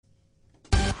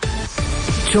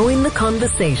Join the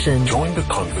conversation. Join the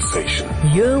conversation.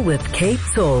 You're with Cape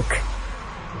Talk.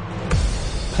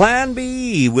 Plan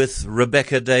B with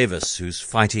Rebecca Davis, who's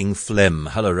fighting phlegm.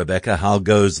 Hello, Rebecca. How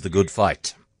goes the good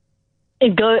fight?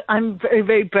 I'm very,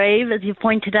 very brave, as you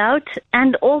pointed out.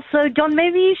 And also, John,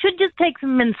 maybe you should just take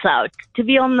some mints out to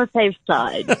be on the safe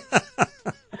side.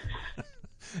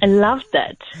 I love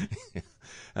that.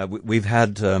 We've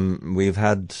had some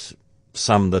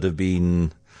that have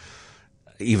been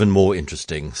even more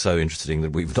interesting, so interesting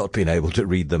that we've not been able to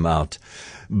read them out.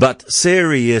 But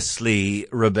seriously,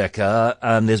 Rebecca,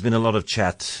 there's been a lot of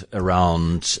chat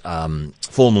around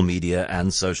formal media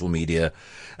and social media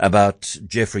about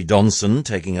Jeffrey Donson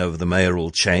taking over the mayoral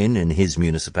chain in his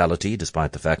municipality,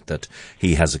 despite the fact that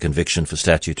he has a conviction for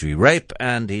statutory rape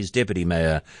and his deputy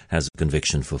mayor has a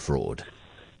conviction for fraud.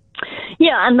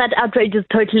 Yeah, and that outrage is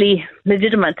totally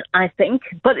legitimate, I think.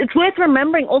 But it's worth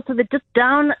remembering also that just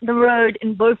down the road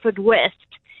in Beaufort West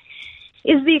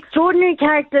is the extraordinary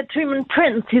character Truman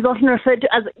Prince, who's often referred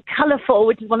to as colourful,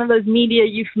 which is one of those media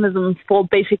euphemisms for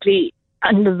basically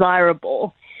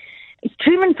undesirable.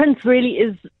 Truman Prince really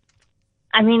is,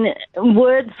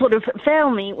 words sort of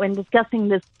fail me when discussing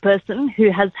this person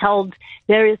who has held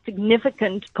various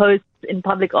significant posts in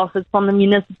public office, from the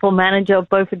municipal manager of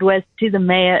Beaufort West to the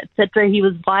mayor, etc. He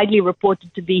was widely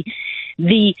reported to be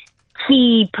the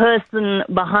key person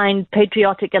behind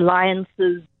Patriotic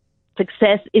Alliance's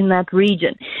success in that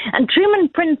region. And Truman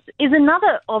Prince is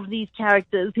another of these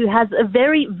characters who has a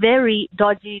very, very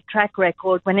dodgy track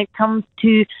record when it comes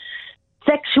to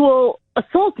sexual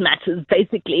assault matters,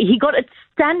 basically. He got a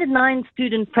Standard 9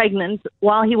 student pregnant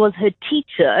while he was her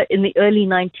teacher in the early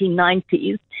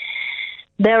 1990s.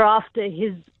 Thereafter,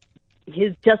 his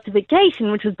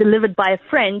justification, which was delivered by a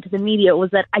friend to the media, was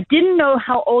that I didn't know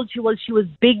how old she was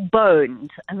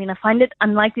big-boned. I find it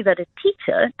unlikely that a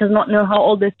teacher does not know how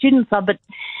old their students are, but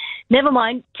never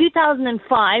mind.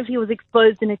 2005, he was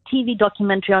exposed in a TV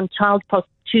documentary on child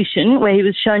prostitution, where he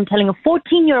was shown telling a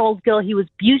 14-year-old girl she was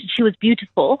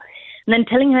beautiful, and then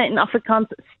telling her in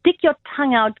Afrikaans, "Stick your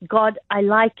tongue out, God, I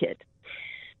like it."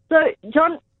 So,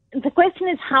 John, the question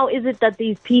is, how is it that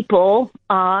these people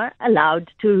are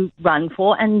allowed to run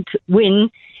for and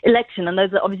win election? And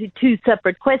those are obviously two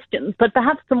separate questions. But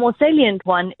perhaps the more salient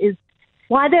one is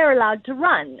why they're allowed to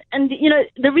run. And,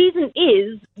 the reason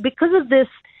is because of this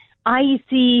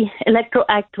IEC Electoral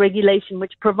Act regulation,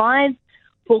 which provides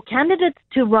for candidates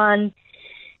to run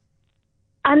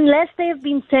unless they have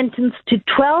been sentenced to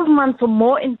 12 months or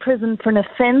more in prison for an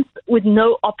offense with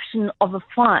no option of a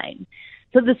fine.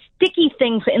 So the sticky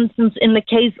thing, for instance, in the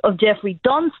case of Jeffrey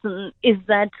Donson, is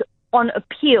that on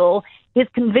appeal, his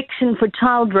conviction for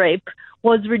child rape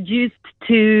was reduced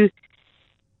to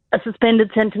a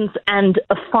suspended sentence and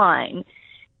a fine.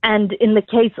 And in the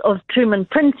case of Truman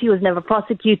Prince, he was never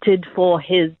prosecuted for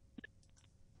his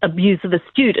abuse of a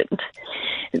student.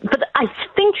 But I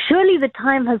think surely the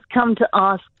time has come to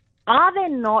ask, are there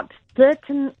not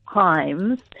certain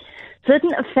crimes,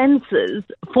 certain offences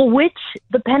for which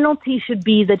the penalty should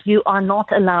be that you are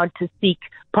not allowed to seek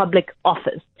public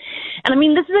office?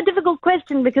 And this is a difficult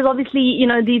question because obviously,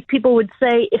 these people would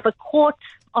say if a court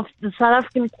of the South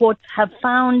African courts have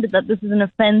found that this is an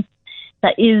offence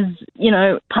that is,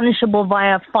 punishable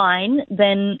via fine,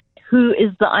 then who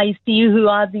is the ICU, who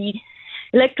are the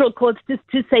electoral courts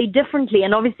to say differently?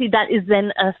 And obviously that is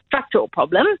then a structural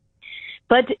problem.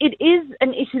 But it is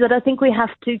an issue that I think we have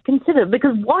to consider,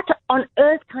 because what on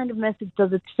earth kind of message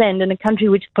does it send in a country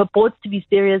which purports to be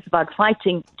serious about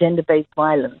fighting gender-based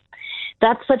violence,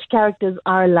 that such characters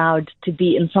are allowed to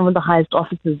be in some of the highest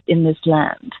offices in this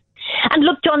land? And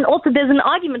look, John, also there's an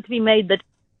argument to be made that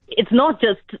it's not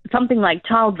just something like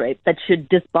child rape that should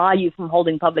disbar you from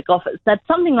holding public office. That's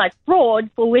something like fraud,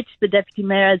 for which the deputy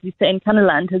mayor, as you say, in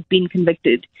Kannaland has been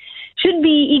convicted, should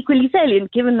be equally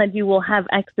salient, given that you will have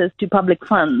access to public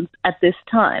funds at this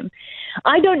time.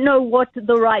 I don't know what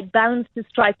the right balance to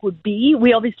strike would be.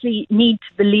 We obviously need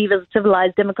to believe as a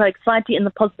civilized democratic society in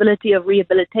the possibility of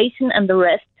rehabilitation and the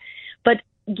rest. But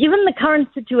given the current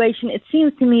situation, it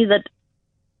seems to me that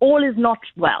all is not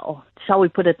well. Shall we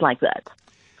put it like that?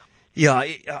 Yeah,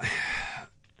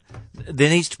 there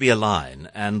needs to be a line,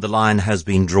 and the line has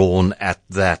been drawn at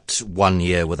that 1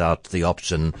 year without the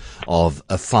option of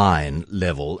a fine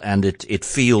level, and it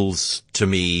feels to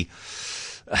me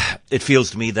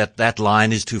that that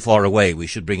line is too far away. We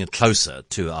should bring it closer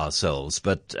to ourselves,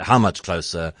 but how much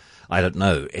closer, I don't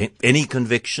know. Any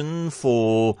conviction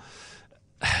for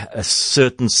a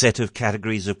certain set of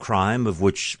categories of crime, of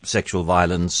which sexual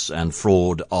violence and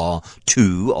fraud are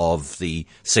 2 of the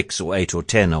 6 or 8 or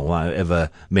 10 or however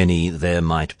many there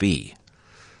might be.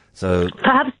 So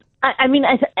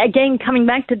Again, coming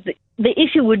back to the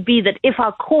issue would be that if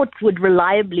our courts would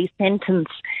reliably sentence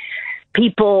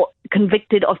people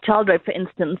convicted of child rape, for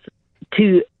instance,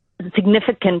 to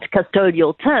significant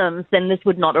custodial terms, then this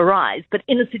would not arise. But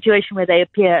in a situation where they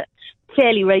appear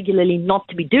fairly regularly not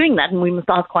to be doing that, and we must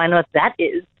ask why on earth that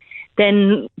is,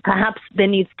 then perhaps there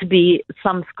needs to be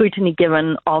some scrutiny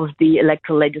given of the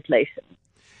electoral legislation.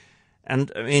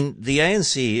 And, I mean, the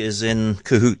ANC is in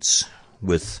cahoots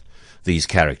with these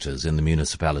characters in the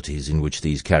municipalities in which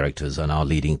these characters are now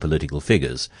leading political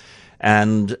figures.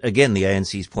 And again, the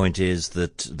ANC's point is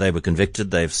that they were convicted,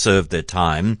 they've served their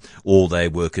time, or they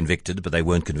were convicted, but they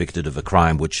weren't convicted of a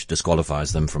crime which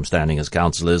disqualifies them from standing as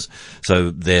councillors.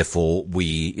 So therefore,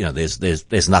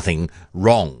 there's nothing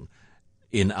wrong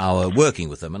in our working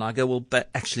with them. And I go, well, but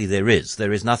actually there is.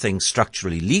 There is nothing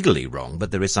structurally, legally wrong, but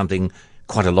there is something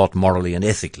quite a lot morally and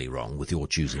ethically wrong with your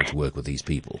choosing to work with these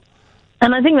people.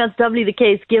 And I think that's doubly the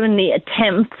case given the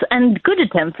attempts, and good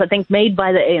attempts, I think, made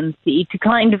by the ANC to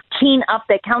kind of clean up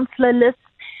their councillor lists.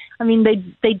 I mean,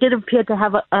 they did appear to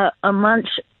have a much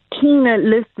keener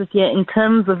list this year in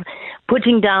terms of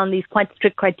putting down these quite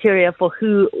strict criteria for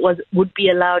who would be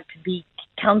allowed to be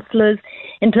councillors,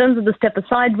 in terms of the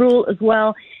step-aside rule as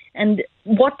well. And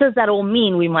what does that all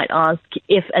mean, we might ask,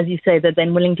 if, as you say, they're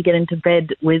then willing to get into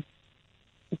bed with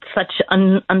such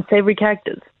unsavory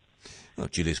characters? Well,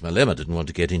 Julius Malema didn't want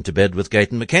to get into bed with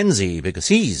Gayton McKenzie because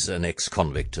he's an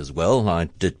ex-convict as well. I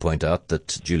did point out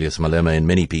that Julius Malema, in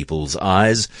many people's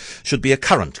eyes, should be a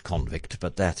current convict,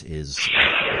 but that is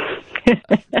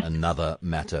another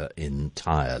matter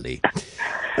entirely.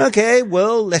 Okay,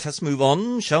 well, let us move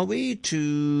on, shall we,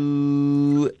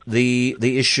 to the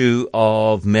issue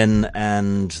of men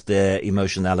and their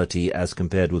emotionality as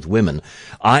compared with women.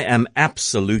 I am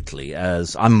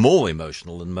I'm more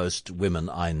emotional than most women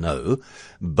I know,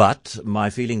 but my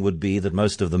feeling would be that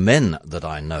most of the men that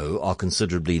I know are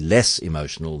considerably less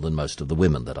emotional than most of the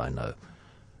women that I know.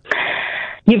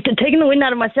 You've taken the wind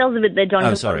out of my sails a bit there, John.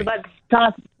 Oh, sorry. I was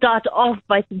about to start off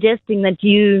by suggesting that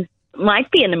you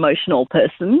might be an emotional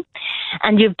person,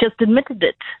 and you've just admitted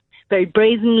it very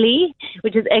brazenly,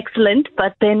 which is excellent,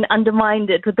 but then undermined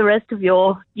it with the rest of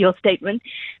your statement.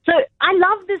 So I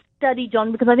love this study,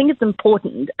 John, because I think it's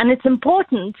important. And it's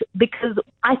important because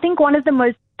I think one of the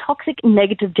most toxic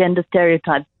negative gender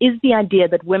stereotypes is the idea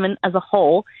that women as a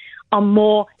whole are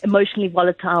more emotionally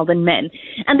volatile than men.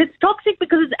 And it's toxic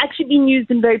because it's actually been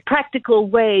used in very practical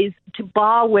ways to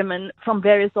bar women from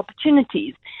various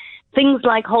opportunities. Things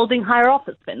like holding higher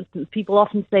office, for instance. People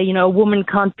often say, a woman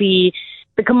can't be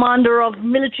the commander of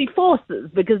military forces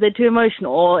because they're too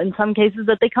emotional, or in some cases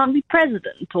that they can't be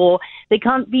president, or they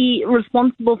can't be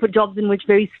responsible for jobs in which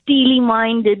very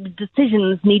steely-minded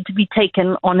decisions need to be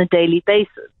taken on a daily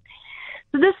basis.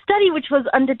 So this study, which was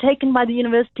undertaken by the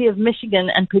University of Michigan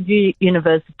and Purdue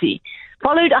University,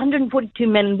 followed 142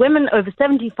 men and women over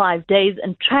 75 days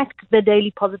and tracked their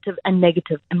daily positive and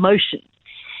negative emotions.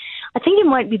 I think it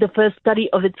might be the first study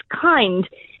of its kind,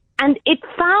 and it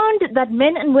found that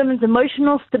men and women's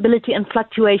emotional stability and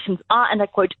fluctuations are, and I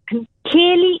quote,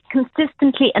 clearly,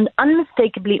 consistently, and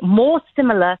unmistakably more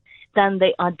similar than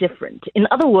they are different. In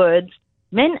other words,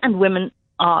 men and women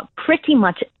are pretty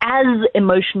much as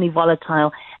emotionally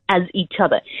volatile as each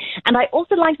other. And I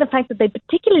also like the fact that they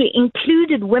particularly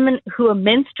included women who are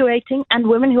menstruating and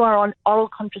women who are on oral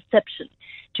contraception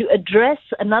to address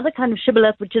another kind of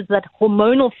shibboleth, which is that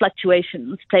hormonal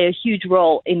fluctuations play a huge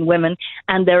role in women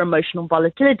and their emotional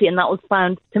volatility. And that was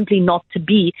found simply not to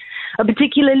be a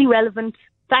particularly relevant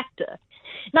factor.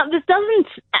 Now, this doesn't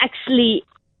actually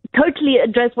totally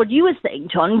address what you were saying,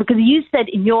 John, because you said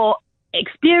in your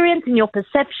experience, in your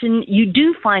perception, you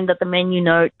do find that the men you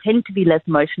know tend to be less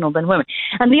emotional than women.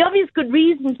 And the obvious good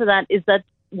reason for that is that,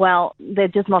 well, they're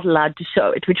just not allowed to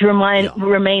show it, which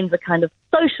remains a kind of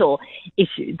social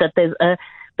issue, that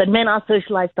that men are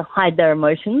socialized to hide their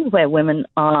emotions, where women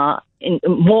are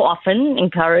more often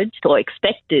encouraged or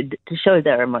expected to show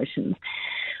their emotions.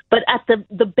 But at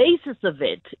the basis of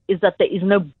it is that there is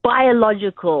no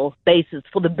biological basis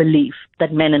for the belief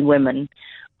that men and women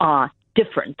are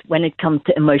different when it comes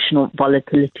to emotional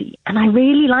volatility. And I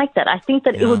really like that. I think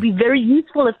that it would be very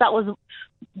useful if that was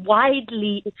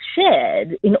widely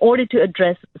shared in order to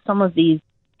address some of these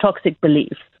toxic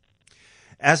beliefs.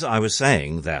 As I was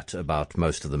saying that about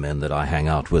most of the men that I hang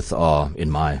out with are,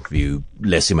 in my view,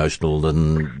 less emotional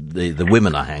than the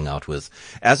women I hang out with.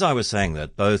 As I was saying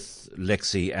that, both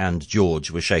Lexi and George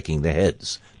were shaking their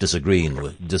heads, disagreeing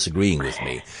with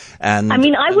me. And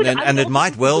it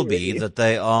might well be that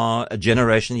they are a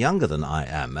generation younger than I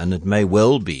am, and it may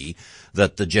well be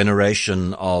that the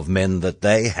generation of men that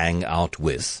they hang out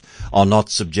with are not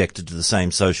subjected to the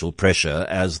same social pressure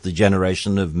as the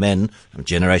generation of men, a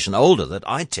generation older, that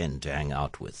I tend to hang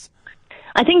out with.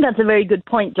 I think that's a very good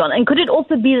point, John. And could it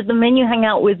also be that the men you hang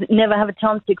out with never have a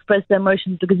chance to express their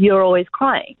emotions because you're always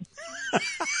crying?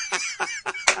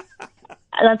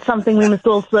 That's something we must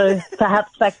also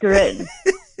perhaps factor in.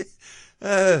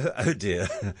 Oh dear.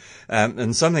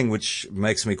 And something which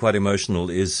makes me quite emotional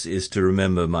is to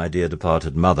remember my dear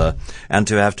departed mother, and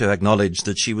to have to acknowledge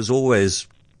that she was always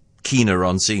keener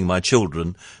on seeing my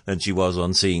children than she was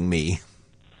on seeing me.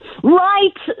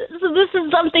 Right. So this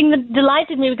is something that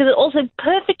delighted me because it also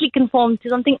perfectly conforms to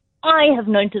something I have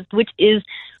noticed, which is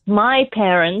my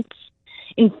parents'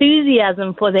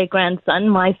 enthusiasm for their grandson,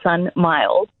 my son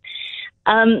Miles.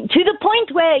 To the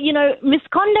point where,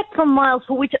 misconduct from Miles,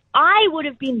 for which I would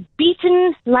have been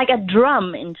beaten like a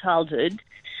drum in childhood,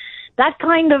 that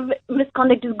kind of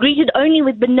misconduct is greeted only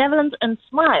with benevolence and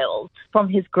smiles from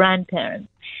his grandparents.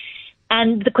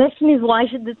 And the question is, why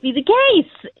should this be the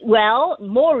case? Well,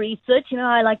 more research.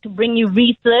 I like to bring you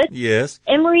research. Yes.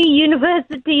 Emory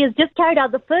University has just carried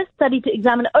out the first study to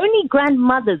examine only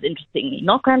grandmothers, interestingly,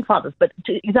 not grandfathers, but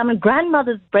to examine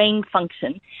grandmothers' brain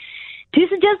function, to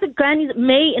suggest that grannies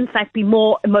may, in fact, be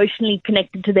more emotionally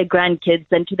connected to their grandkids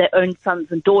than to their own sons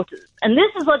and daughters. And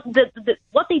this is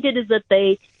what they did is that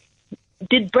they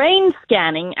did brain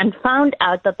scanning and found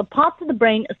out that the parts of the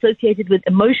brain associated with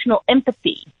emotional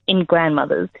empathy in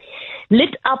grandmothers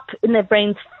lit up in their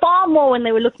brains far more when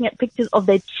they were looking at pictures of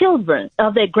their children,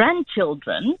 of their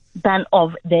grandchildren, than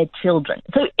of their children.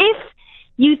 So if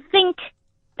you think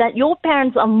that your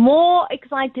parents are more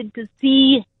excited to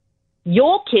see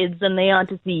your kids than they are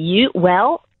to see you,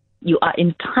 well, you are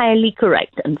entirely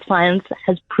correct, and science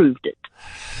has proved it.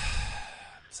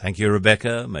 Thank you,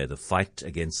 Rebecca. May the fight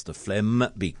against the phlegm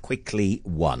be quickly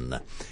won.